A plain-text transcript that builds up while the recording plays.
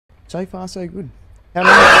So far, so good. How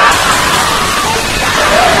many?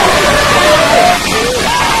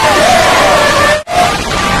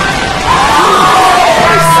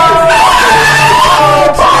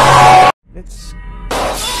 Let's.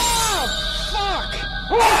 Oh, fuck!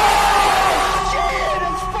 Oh, shit!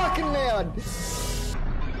 It's fucking loud!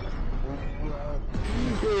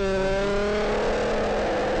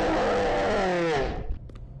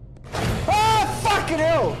 Oh, fucking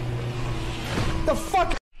hell! The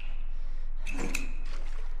fuck?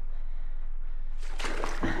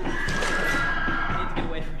 I need to get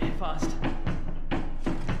away from here fast.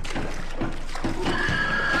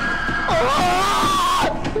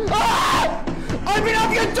 Open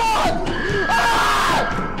up your door!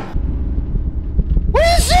 Ah! What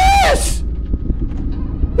is this?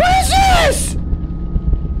 What is this?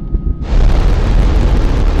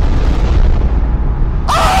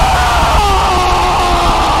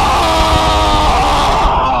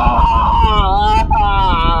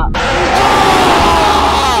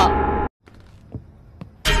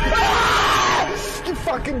 You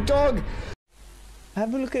fucking dog!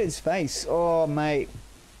 Have a look at his face. Oh, mate.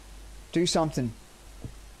 Do something.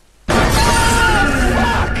 Fuck!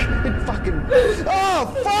 It fucking... Oh,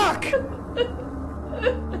 fuck!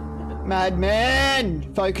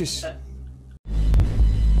 Madman! Focus.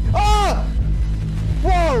 Oh!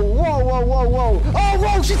 Whoa, whoa, whoa, whoa, whoa. Oh,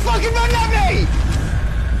 whoa, she's fucking running at me!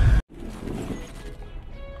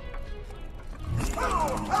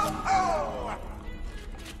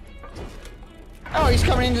 Oh, he's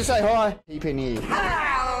coming in to say hi. Keep in here.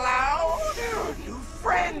 Hello, new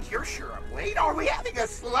friend. You're sure I'm late. Are we having a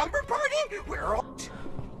slumber party? We're all.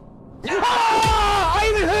 Ah! I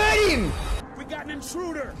even heard him. We got an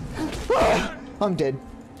intruder. Oh, I'm dead.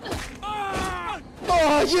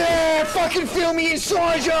 Oh yeah! Fucking feel me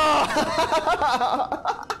inside ya!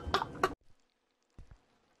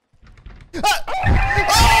 Oh!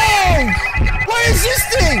 What is this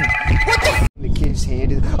thing? What the? The kid's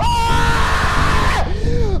hand is.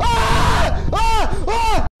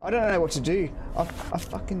 I don't know what to do. I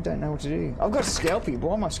fucking don't know what to do. I've got Scalpy.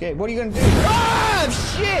 Why am I scared? What are you gonna do? Ah,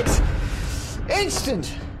 shit!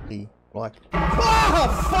 Instant. Like. Oh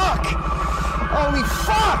fuck! Holy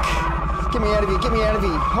fuck! Get me out of here! Get me out of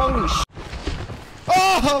here! Holy sh!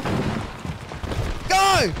 Oh!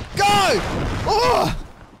 Go! Go! Oh!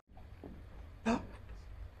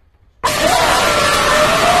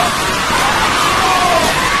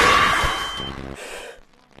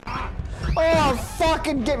 Oh,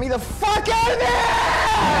 fucking get me the fuck out of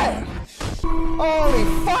there! Holy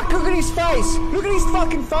fuck, look at his face! Look at his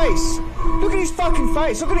fucking face! Look at his fucking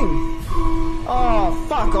face, look at him! Oh,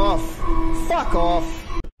 fuck off! Fuck off!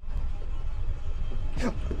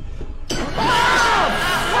 Oh,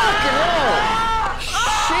 fucking hell!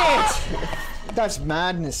 Shit! That's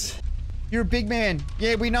madness. You're a big man.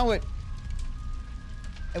 Yeah, we know it.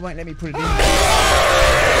 It won't let me put it in.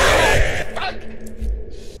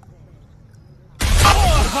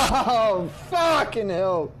 Oh, fucking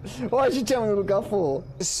hell. Why did you tell me to look up for?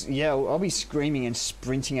 Yeah, I'll be screaming and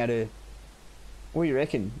sprinting at her. What do you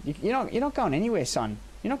reckon? You're not going anywhere, son.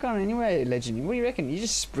 You're not going anywhere, legend. What do you reckon? You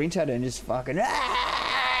just sprint at her and just fucking...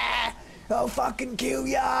 Ah! I'll fucking kill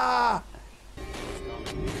ya!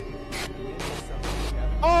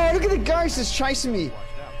 Oh, look at the ghost that's chasing me.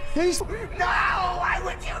 Who's... No! Why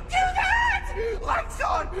would you do that? Lights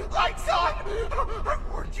on! Lights on! I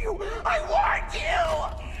warned you! I warned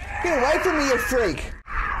you! Get away from me, you freak!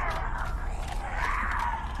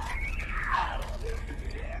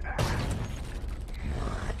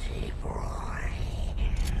 Naughty boy.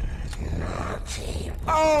 Naughty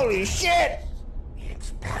boy. Holy shit!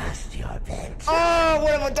 It's past your bedtime. Oh,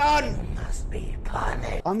 what have I done? You must be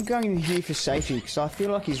punished. I'm going in here for safety because I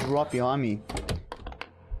feel like he's right behind me.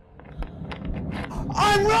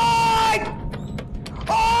 I'm right!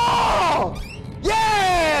 Oh!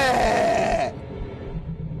 Yeah!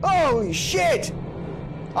 Holy shit!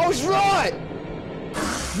 I was right!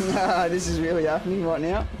 Nah, this is really happening right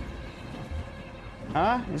now.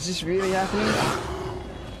 Huh? Is this really happening?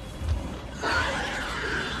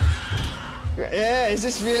 Yeah, is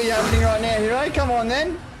this really happening right now, hero? Come on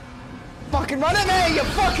then! Fucking run at me, you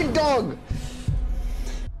fucking dog!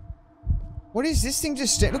 What is this thing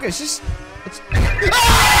just... Look, it's just... It's...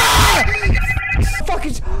 Ah! Fuck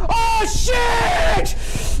it! Oh shit!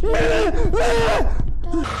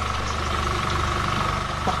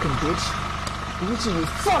 Fucking bitch! Listen, you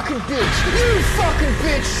fucking bitch! You fucking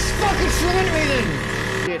bitch! Fucking swing at me then!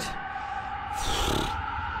 Shit.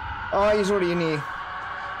 Oh, he's already in here.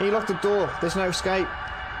 He locked the door. There's no escape.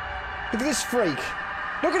 Look at this freak.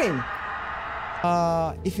 Look at him.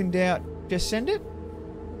 If in doubt, just send it.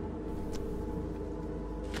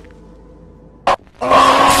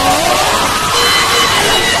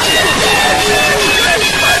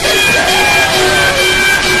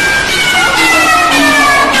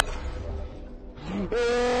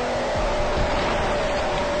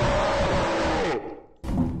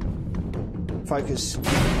 Focus.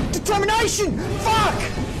 Determination! Fuck!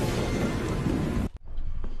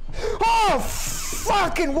 Oh,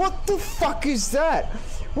 fucking, what the fuck is that?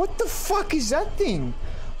 What the fuck is that thing?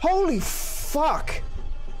 Holy fuck.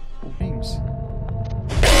 Things.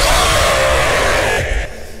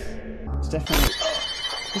 It's definitely...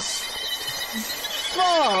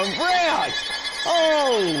 Oh, right!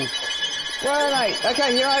 Oh! Wait.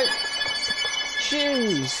 Okay, hero.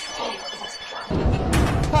 Jeez.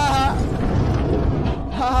 Ha ha.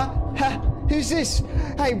 Who's this?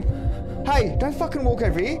 Hey, don't fucking walk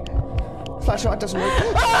over here. Flashlight doesn't work.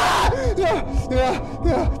 Yeah.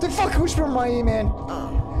 Don't fucking whisper in my ear, man.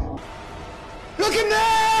 Look at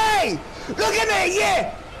me! Look at me,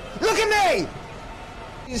 yeah! Look at me!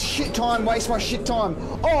 This shit time, waste my shit time.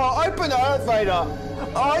 Oh, open the elevator.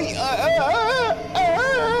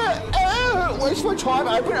 Waste my time,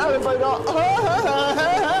 open the elevator.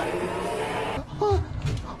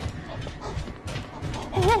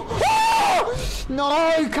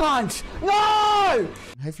 No, cunt! No!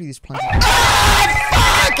 Hopefully this plunge.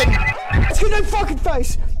 Fucking! Let's get no fucking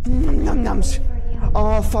face! Num nums.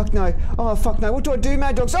 Oh, fuck no. Oh, fuck no. What do I do,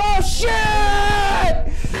 Mad Dogs? Oh, shit!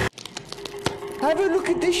 Have a look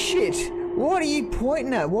at this shit. What are you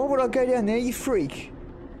pointing at? Why would I go down there, you freak?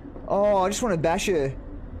 Oh, I just want to bash her.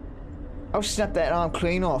 I'll snap that arm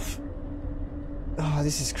clean off. Oh,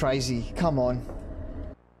 this is crazy. Come on.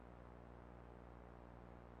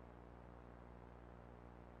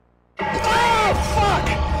 Oh, fuck!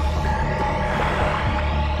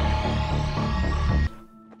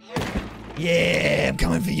 Yeah, I'm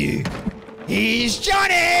coming for you. Here's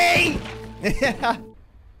Johnny! Yeah,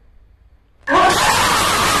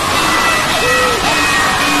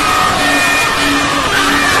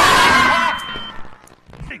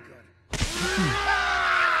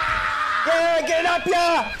 get up,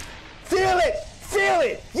 yeah! Feel it!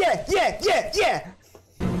 Yeah!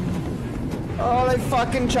 Oh, they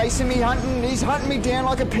fucking chasing me, hunting. He's hunting me down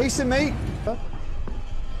like a piece of meat. Huh?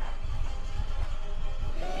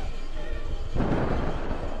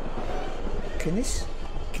 Can this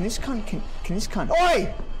cunt?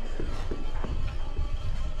 Oi!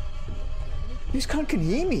 This cunt can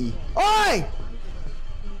hear me. Oi!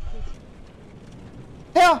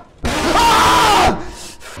 How? Ah!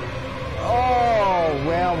 Oh,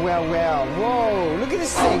 wow. Whoa, look at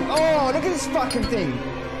this thing. Oh, look at this fucking thing.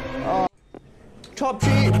 Oh. Top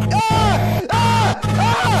tier. Ah!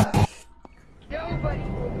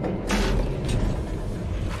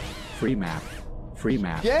 Free map.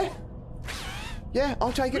 Yeah,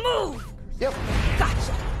 I'll take it. Move! Yep.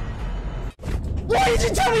 Gotcha! Why did you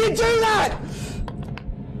tell me to do that?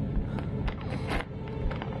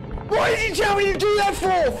 Why did you tell me to do that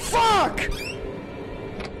for? Fuck!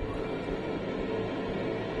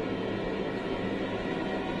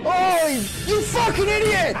 Oh, you fucking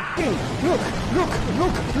idiot! Look!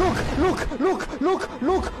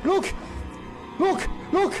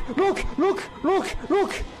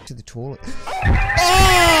 To the toilet.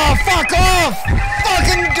 Oh, fuck off!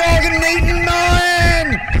 Fucking dog and eating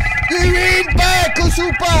man! You eat back,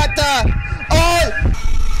 Kusupata!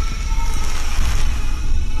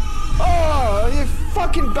 Oh, you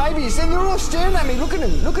fucking babies! And they're all staring at me. Look at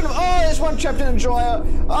them. Oh, there's one trapped in a dryer.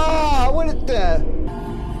 Oh, what it there?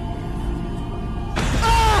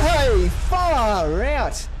 Oh, hey, far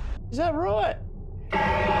out. Is that right?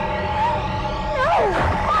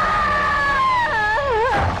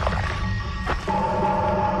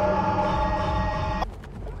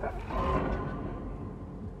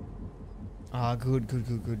 Ah, good.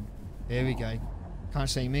 There we go. Can't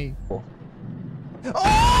see me.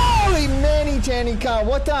 Holy manny tanny car!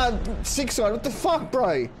 What the 6-side? What the fuck,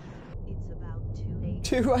 bro? It's about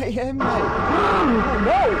 2 a.m., mate.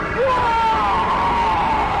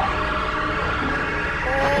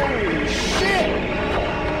 Holy shit!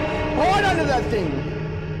 Hide under that thing.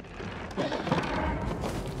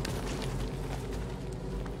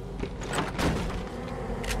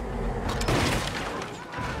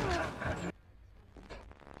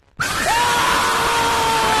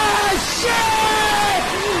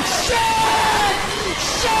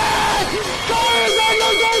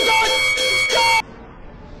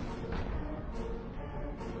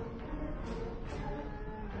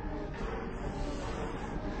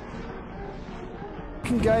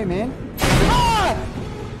 Go, man. Ah!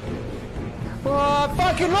 Oh,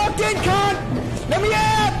 fucking locked in, cunt! Let me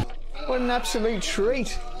out! What an absolute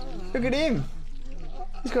treat. Look at him.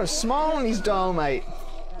 He's got a smile on his dial, mate.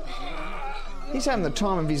 He's having the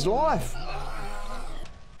time of his life.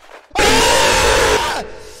 Ah!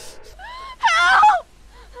 Help!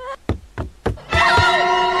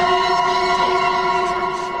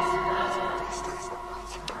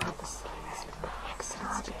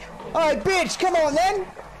 bitch! Come on then!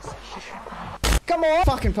 Come on!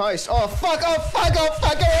 Fucking post. Oh fuck, oh fuck, oh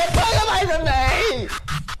fuck, oh fuck away from me!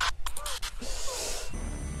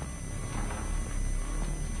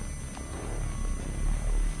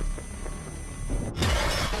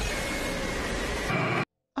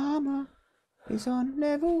 Armor is on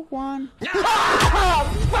level 1.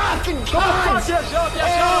 Fucking God! Yes,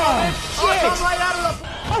 Shit!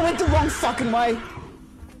 I went the wrong fucking way.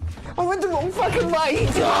 I went the wrong fucking way.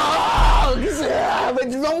 Dogs! I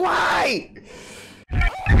went the wrong way.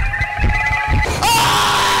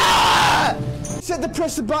 Ah! Said to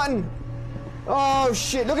press the button. Oh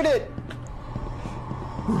shit! Look at it.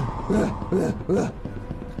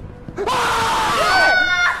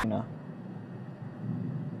 Ah! No.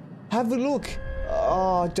 Have a look.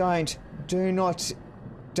 Oh, don't. Do not.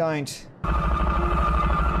 Don't.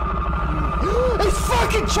 He's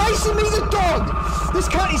fucking chasing me, the dog! This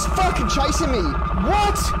cunt is fucking chasing me.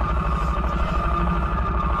 What?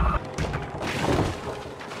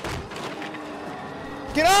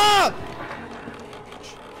 Get up!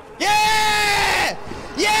 Yeah!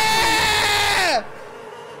 Yeah!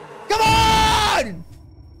 Come on!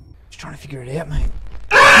 Just trying to figure it out, mate.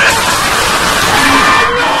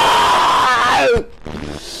 Mate. Oh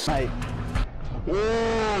shit!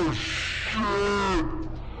 Oh shit!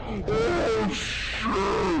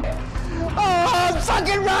 Oh, I'm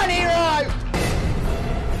fucking running, right?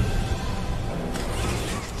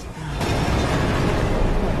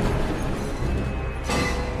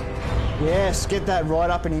 Yes, get that right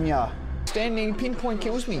up and in ya. Standing pinpoint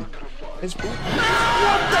kills me. It's... What the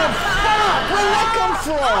fuck? Where'd that come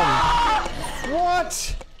from?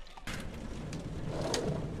 What?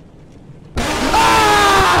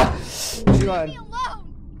 Leave me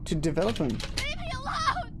alone! To develop him. Leave me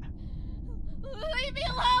alone! Leave me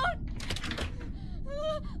alone!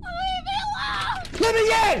 Leave me alone! Let me in!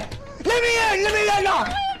 Let me in! Let me in! No.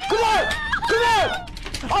 Come on! Come on!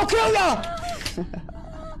 I'll kill ya!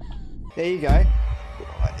 There you go.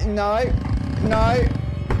 No. No.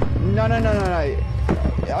 No, no, no, no, no.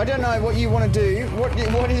 I don't know what you want to do.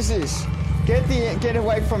 What is this? Get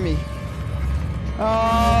away from me.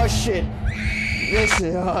 Oh shit. This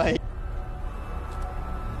is... Oh,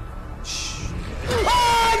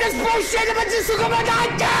 oh, this bullshit about this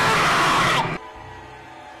comandante!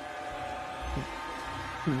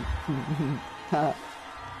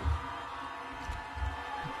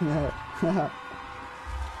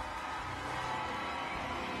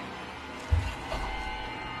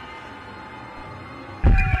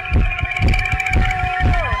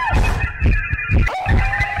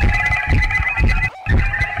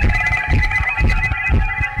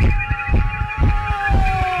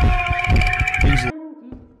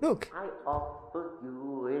 Look.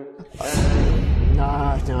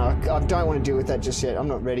 Nah, no, I don't want to deal with that just yet. I'm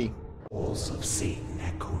not ready. Walls of Satan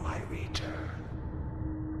echo my return.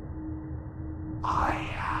 I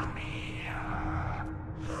am here.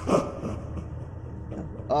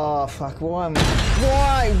 Oh fuck! Why am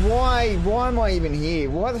I even here?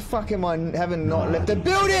 Why the fuck am I haven't not left the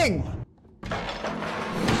building?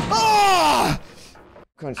 Oh!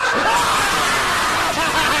 God.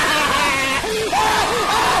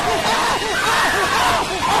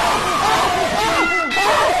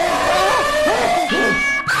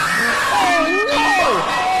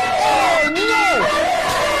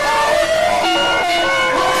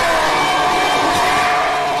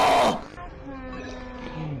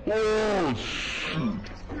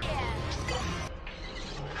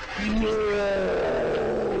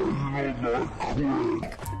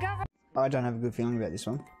 I don't have a good feeling about this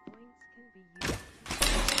one.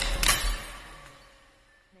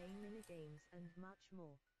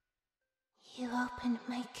 You opened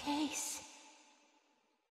my case.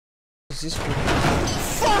 Is this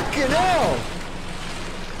fucking hell?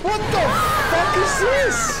 What the fuck is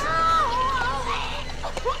this?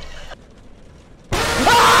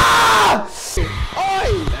 Ah!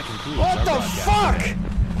 Oi! What the fuck?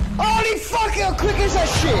 Holy fuck, how quick is that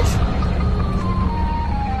shit?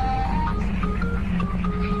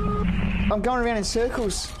 I'm going around in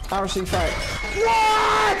circles, RC fake.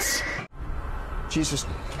 What? Jesus.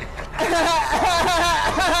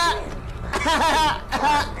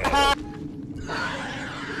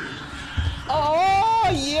 Oh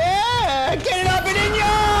yeah! Get it up and in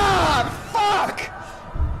ya! Fuck!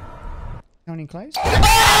 Counting close? Oh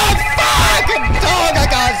fuck! Dog! I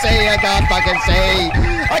can't see! I can't fucking see!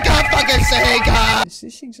 I can't fucking see! God!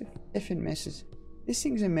 This thing's a effing mess. This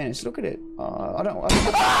thing's a menace. Look at it. Oh, I don't.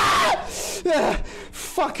 Ah!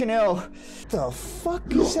 Fucking hell! What the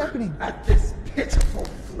fuck is happening? At this pitiful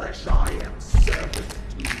flesh I am serving.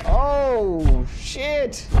 Oh,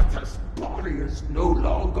 shit. This body is no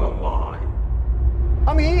longer mine.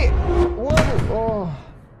 I'm here. What? Oh.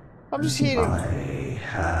 I'm just here to... I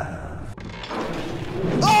have.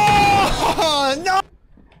 Oh, no!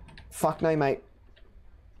 Fuck no, mate.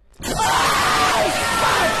 Oh,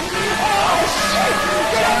 fuck! Oh, shit!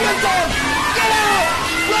 Get off your dog! Get out!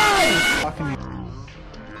 Run! Fucking...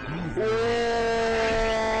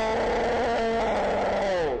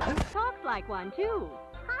 Talk like one too.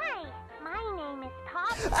 Hi, my name is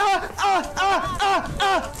Pop.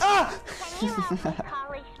 Can you help me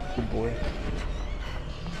polish me? Boy.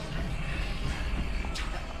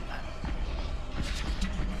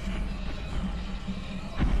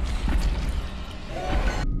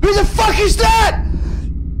 Who the fuck is that?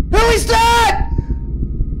 Who is that?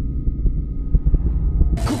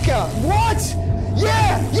 Cooker. What?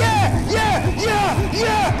 Yeah, yeah, yeah, yeah,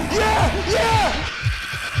 yeah, yeah, yeah.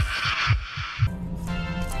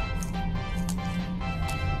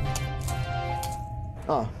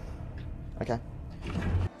 Oh. Okay.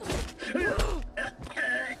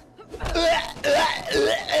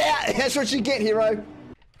 That's what you get, hero.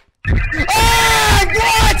 Ah!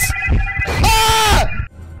 What? Ah!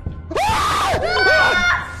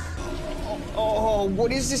 Oh,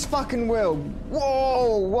 what is this fucking world?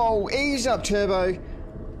 Whoa, whoa, ease up, Turbo.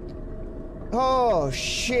 Oh,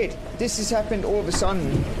 shit. This has happened all of a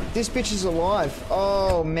sudden. This bitch is alive.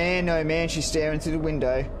 Oh, man, oh, man, she's staring through the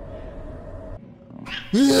window.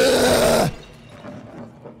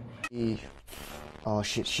 Oh,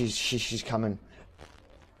 shit, she's coming.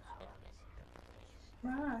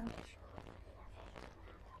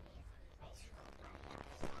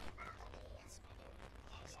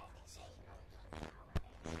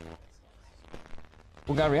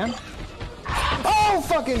 We'll go around. Oh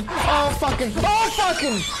fucking! Oh fucking! Oh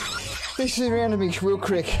fucking! This is around me real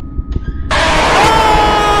quick. Ah!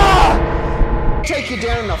 Take you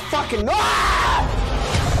down in the fucking. Ah!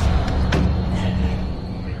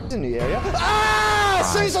 It's in the area. Ah!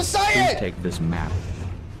 As soon as I say it. Take this map.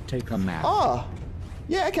 Take a map. Oh,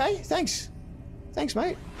 yeah. Okay. Thanks. Thanks,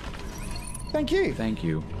 mate. Thank you. Thank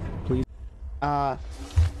you. Please.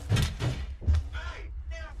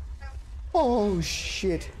 Oh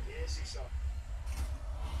shit.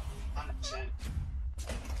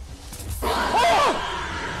 Oh!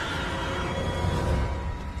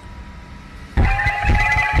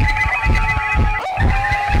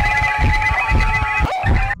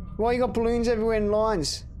 Why you got balloons everywhere in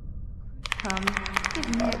lines?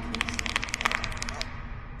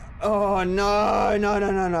 Oh no, no,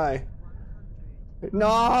 no, no, no.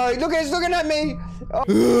 No, look, it's looking at me.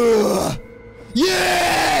 Oh.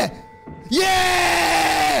 Yeah!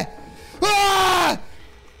 Yeah! Ah!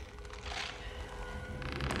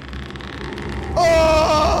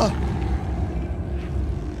 Oh!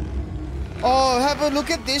 Oh, have a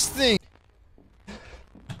look at this thing.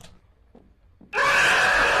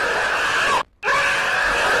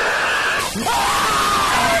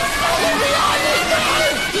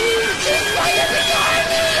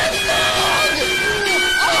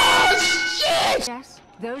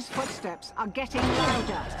 Those footsteps are getting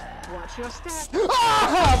louder. Watch your step.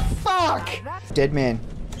 Ah, fuck! Dead man.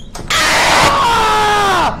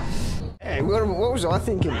 Ah! Hey, what was I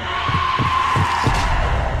thinking?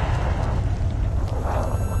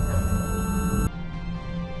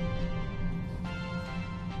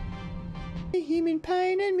 Him in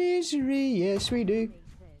pain and misery, yes we do.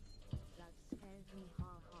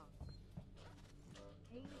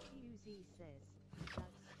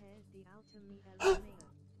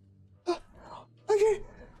 Okay,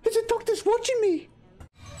 there's a doctor's watching me.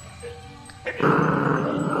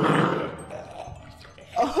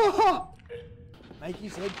 Oh. Make you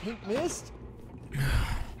said pink mist?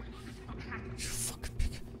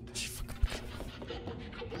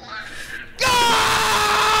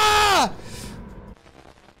 Ah!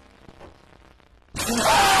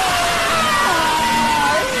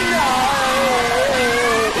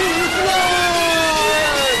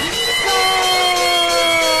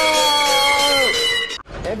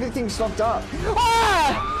 Everything's locked up.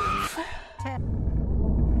 Ah!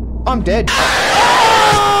 I'm dead.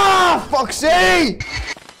 Ah! Foxy!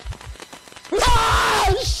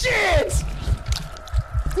 Ah! Shit!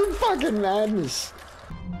 Fucking madness.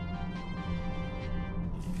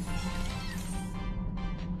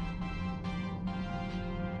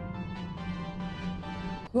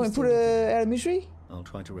 You want to put her out of misery? I'll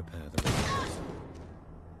try to repair the damage.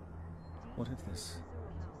 What if this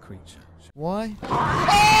creature... Why?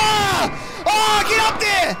 Ah! Oh, get up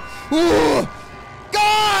there! Ooh!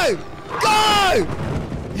 Go! Go!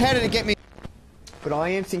 How did it get me? But I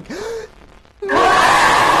am thinking...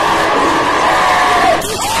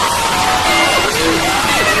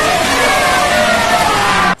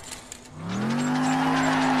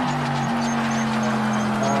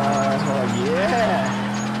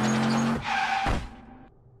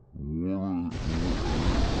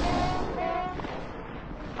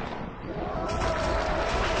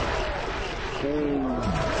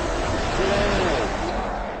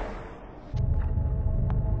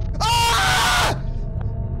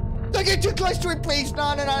 get too close to him, please.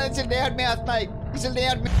 No, no, no, it's a loud mouth, mate. He's a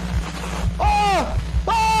loud mouth. Oh!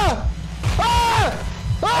 Oh! Oh!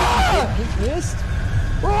 Oh! Pink mist?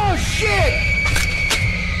 Oh, shit!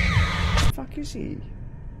 The fuck is he?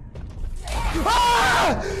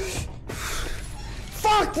 Ah!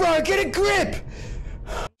 Fuck, bro, get a grip!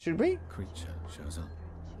 Should we? Creature shows up.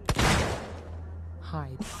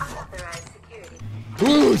 Hide.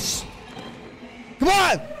 Loose! Come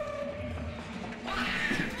on!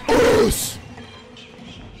 Loose!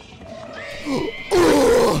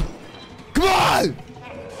 Come on!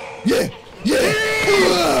 Yeah!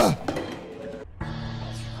 Yeah!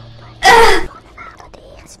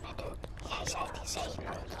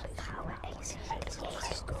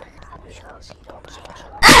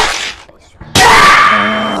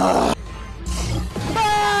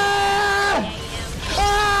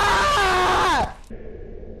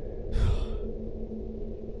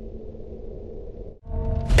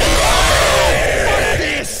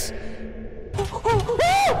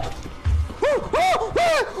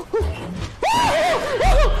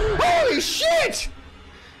 Holy shit!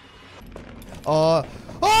 Oh!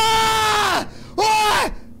 Oh!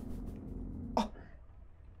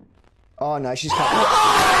 Oh no, she's coming.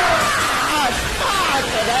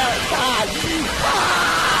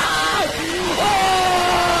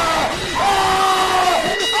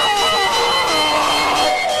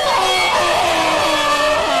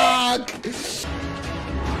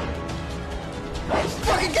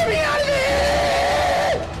 Fucking get me out of here!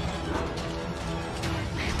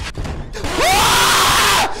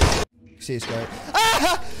 See us go.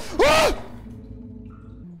 Ah! Ah!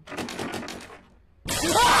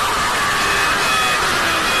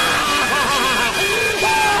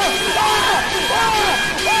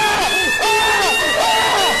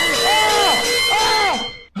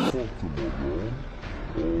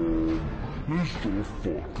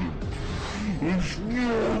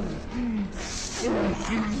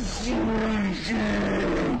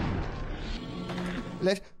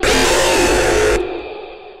 Let.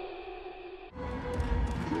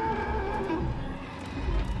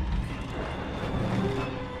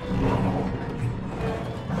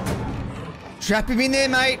 Trap him in there,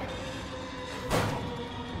 mate.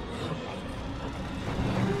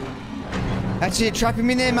 That's it. Trap him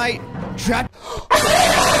in there, mate. Trap.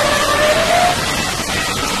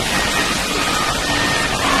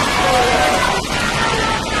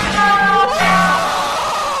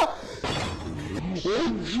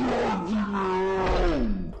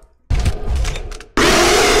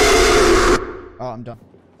 Oh, I'm done.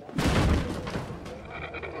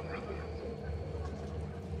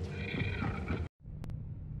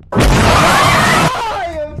 Oh,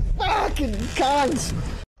 you fucking cunts!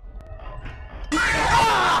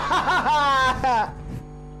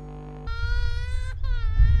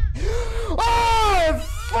 Oh,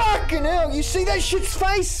 fucking hell! You see that shit's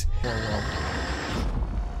face?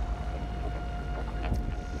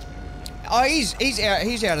 Oh, he's out.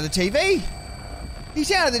 He's out of the TV.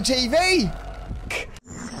 He's out of the TV.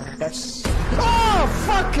 That's. Oh,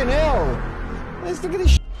 fucking hell! Let's look at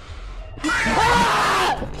this.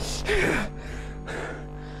 Ah!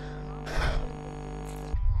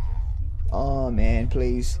 Oh man,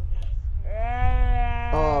 please.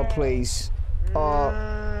 Oh please. Oh.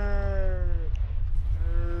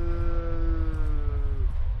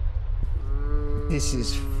 This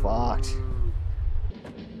is fucked.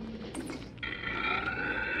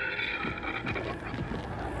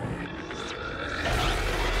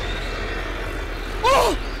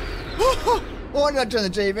 Oh! Why did I turn the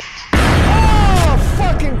TV? Oh,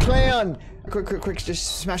 fucking clown! Quick,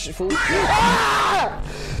 just smash it full. Ah!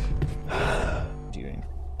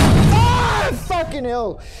 Ah, fucking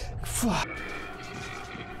hell! Fuck.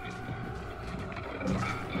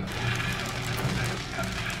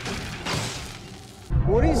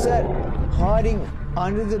 What is that hiding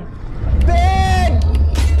under the bed?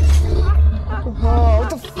 Oh, what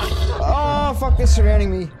the f— oh, fuck, they're surrounding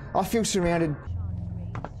me. I feel surrounded.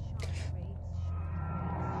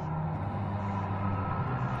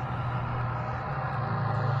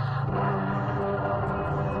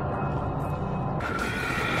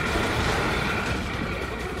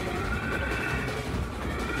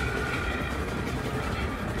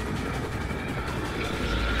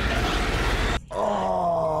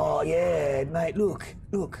 Oh, yeah, mate, look.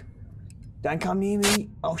 Don't come near me.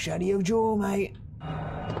 I'll shatter your jaw, mate.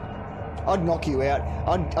 I'd knock you out.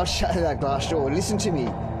 I'd shatter that glass door. Listen to me.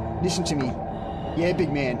 Yeah,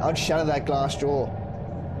 big man, I'd shatter that glass door.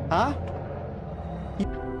 Huh?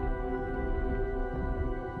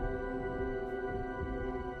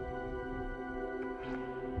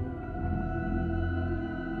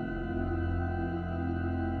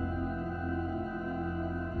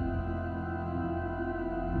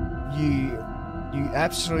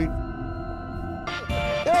 absolute...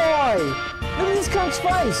 Oi! Look at this cunt's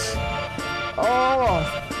face! Oh!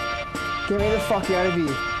 Get me the fuck out of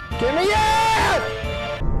here. Get me out!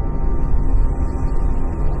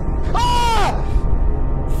 Ah!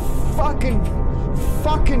 Fucking...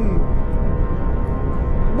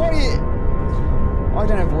 What are you... I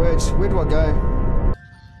don't have words. Where do I go?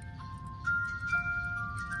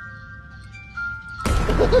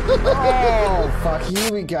 Oh, fuck.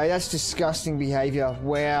 Here we go. That's disgusting behaviour.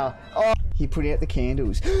 Wow. Oh, he put out the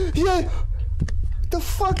candles. Yeah! The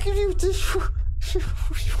fuck have you...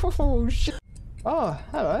 Oh, shit. Oh,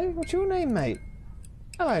 hello. What's your name, mate?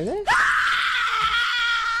 Hello there.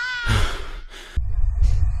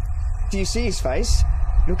 Do you see his face?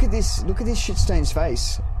 Look at this shitstain's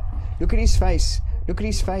face. Look at his face. Look at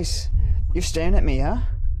his face. You're staring at me, huh?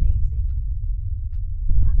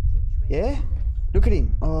 Yeah? Look at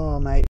him. Oh, mate.